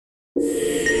Hello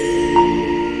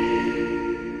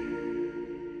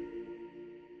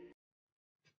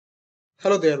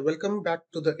there, welcome back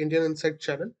to the Indian Insight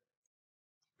channel.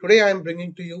 Today I am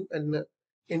bringing to you an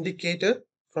indicator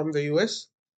from the US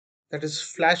that is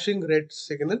flashing red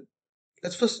signal.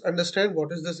 Let's first understand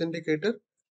what is this indicator.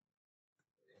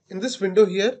 In this window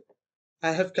here,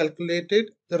 I have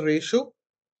calculated the ratio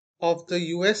of the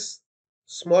US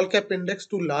small cap index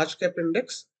to large cap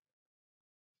index.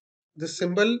 The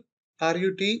symbol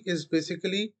RUT is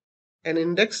basically an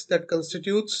index that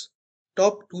constitutes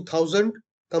top 2000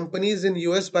 companies in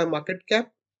US by market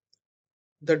cap.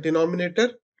 The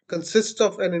denominator consists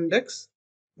of an index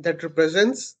that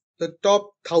represents the top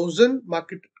 1000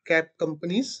 market cap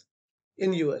companies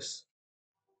in US.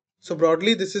 So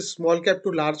broadly, this is small cap to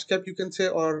large cap, you can say,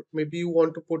 or maybe you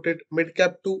want to put it mid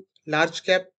cap to large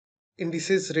cap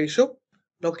indices ratio.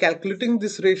 Now calculating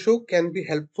this ratio can be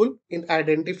helpful in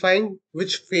identifying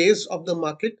which phase of the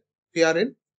market we are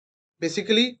in.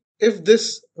 Basically, if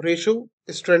this ratio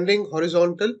is trending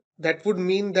horizontal, that would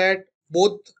mean that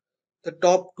both the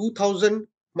top 2000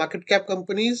 market cap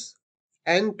companies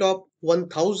and top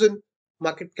 1000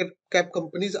 market cap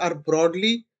companies are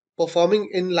broadly performing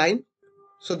in line.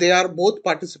 So they are both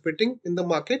participating in the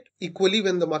market equally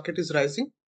when the market is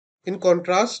rising. In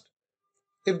contrast,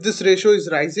 if this ratio is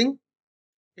rising,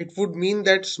 it would mean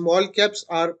that small caps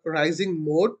are rising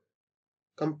more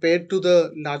compared to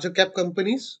the larger cap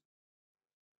companies.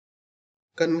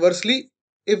 Conversely,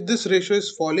 if this ratio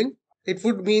is falling, it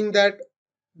would mean that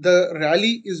the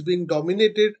rally is being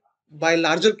dominated by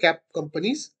larger cap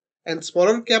companies and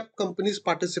smaller cap companies'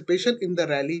 participation in the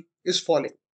rally is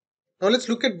falling. Now let's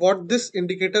look at what this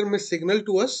indicator may signal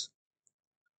to us.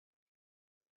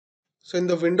 So in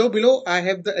the window below, I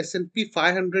have the S&P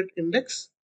 500 index.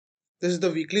 This is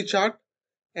the weekly chart,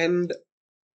 and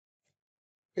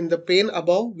in the pane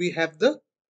above, we have the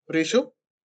ratio.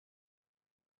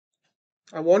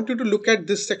 I want you to look at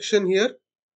this section here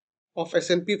of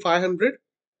S&P 500.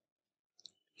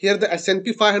 Here the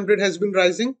S&P 500 has been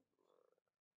rising,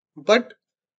 but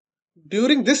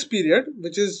during this period,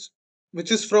 which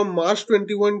is from March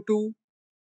 21 to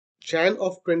Jan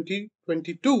of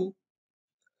 2022,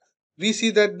 we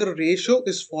see that the ratio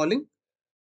is falling.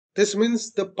 This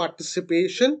means the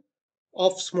participation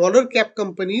of smaller cap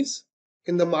companies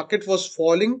in the market was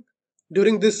falling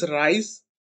during this rise,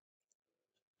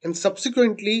 and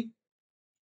subsequently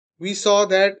we saw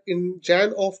that in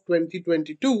Jan of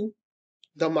 2022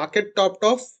 the market topped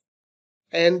off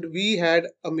and we had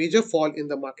a major fall in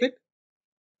the market.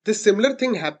 This similar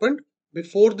thing happened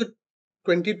before the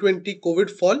 2020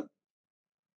 COVID fall.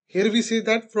 Here we see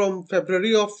that from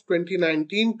February of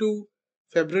 2019 to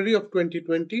February of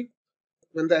 2020,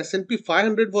 when the S&P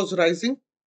 500 was rising,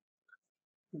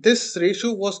 this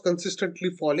ratio was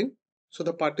consistently falling. So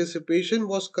the participation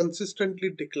was consistently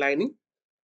declining.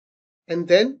 And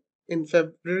then in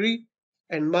February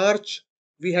and March,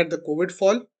 we had the COVID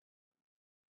fall.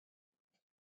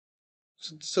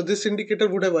 So this indicator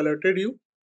would have alerted you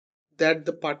that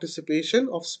the participation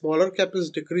of smaller cap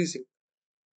is decreasing.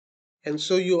 And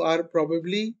so you are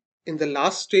probably in the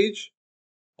last stage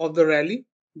of the rally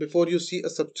before you see a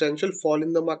substantial fall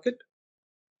in the market.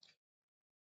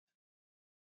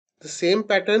 The same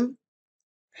pattern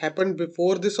happened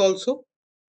before this also.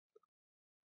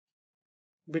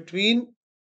 Between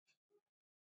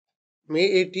May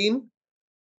 18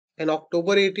 and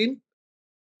October 18,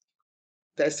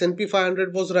 the S&P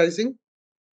 500 was rising,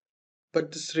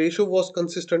 but this ratio was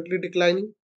consistently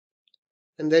declining.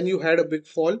 And then you had a big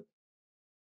fall.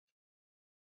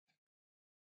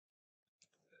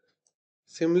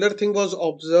 Similar thing was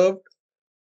observed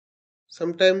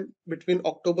sometime between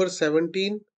October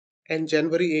 17 and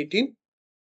January 18.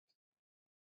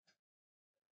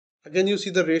 Again, you see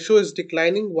the ratio is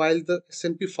declining while the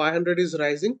S&P 500 is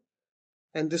rising,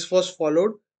 and this was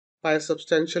followed by a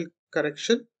substantial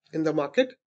correction in the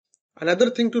market. Another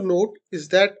thing to note is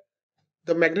that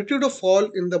the magnitude of fall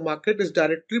in the market is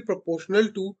directly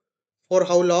proportional to for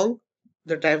how long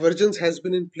the divergence has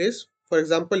been in place. For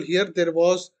example, here there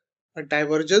was a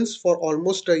divergence for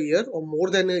almost a year or more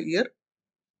than a year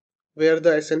where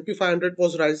the S&P 500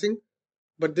 was rising,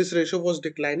 but this ratio was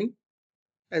declining,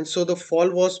 and so the fall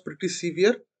was pretty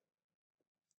severe.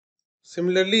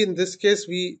 Similarly, in this case,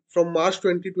 we from March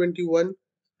 2021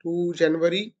 to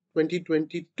January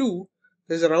 2022,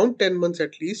 there's around 10 months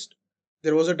at least,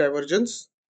 there was a divergence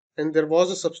and there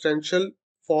was a substantial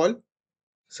fall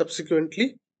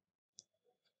subsequently.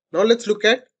 Now let's look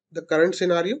at the current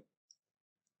scenario.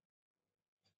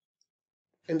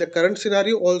 In the current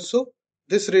scenario also,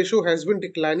 this ratio has been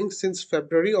declining since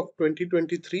February of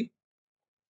 2023.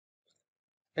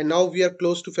 and now we are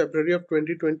close to February of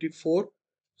 2024.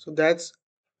 So that's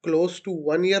close to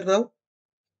 1 year now.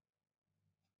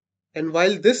 And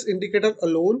while this indicator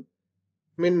alone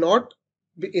may not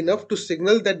be enough to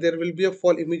signal that there will be a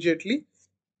fall immediately,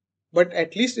 but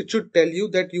at least it should tell you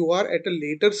that you are at a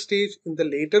later stage, in the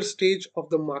later stage of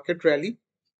the market rally.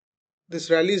 This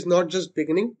rally is not just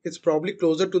beginning, it's probably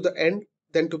closer to the end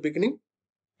than to beginning.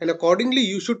 And accordingly,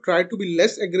 you should try to be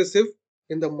less aggressive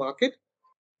in the market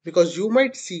because you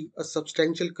might see a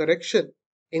substantial correction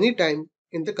anytime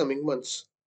in the coming months.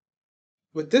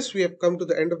 With this, we have come to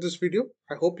the end of this video.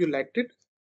 I hope you liked it.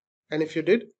 And if you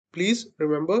did, please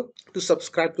remember to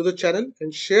subscribe to the channel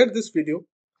and share this video.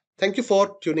 Thank you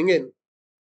for tuning in.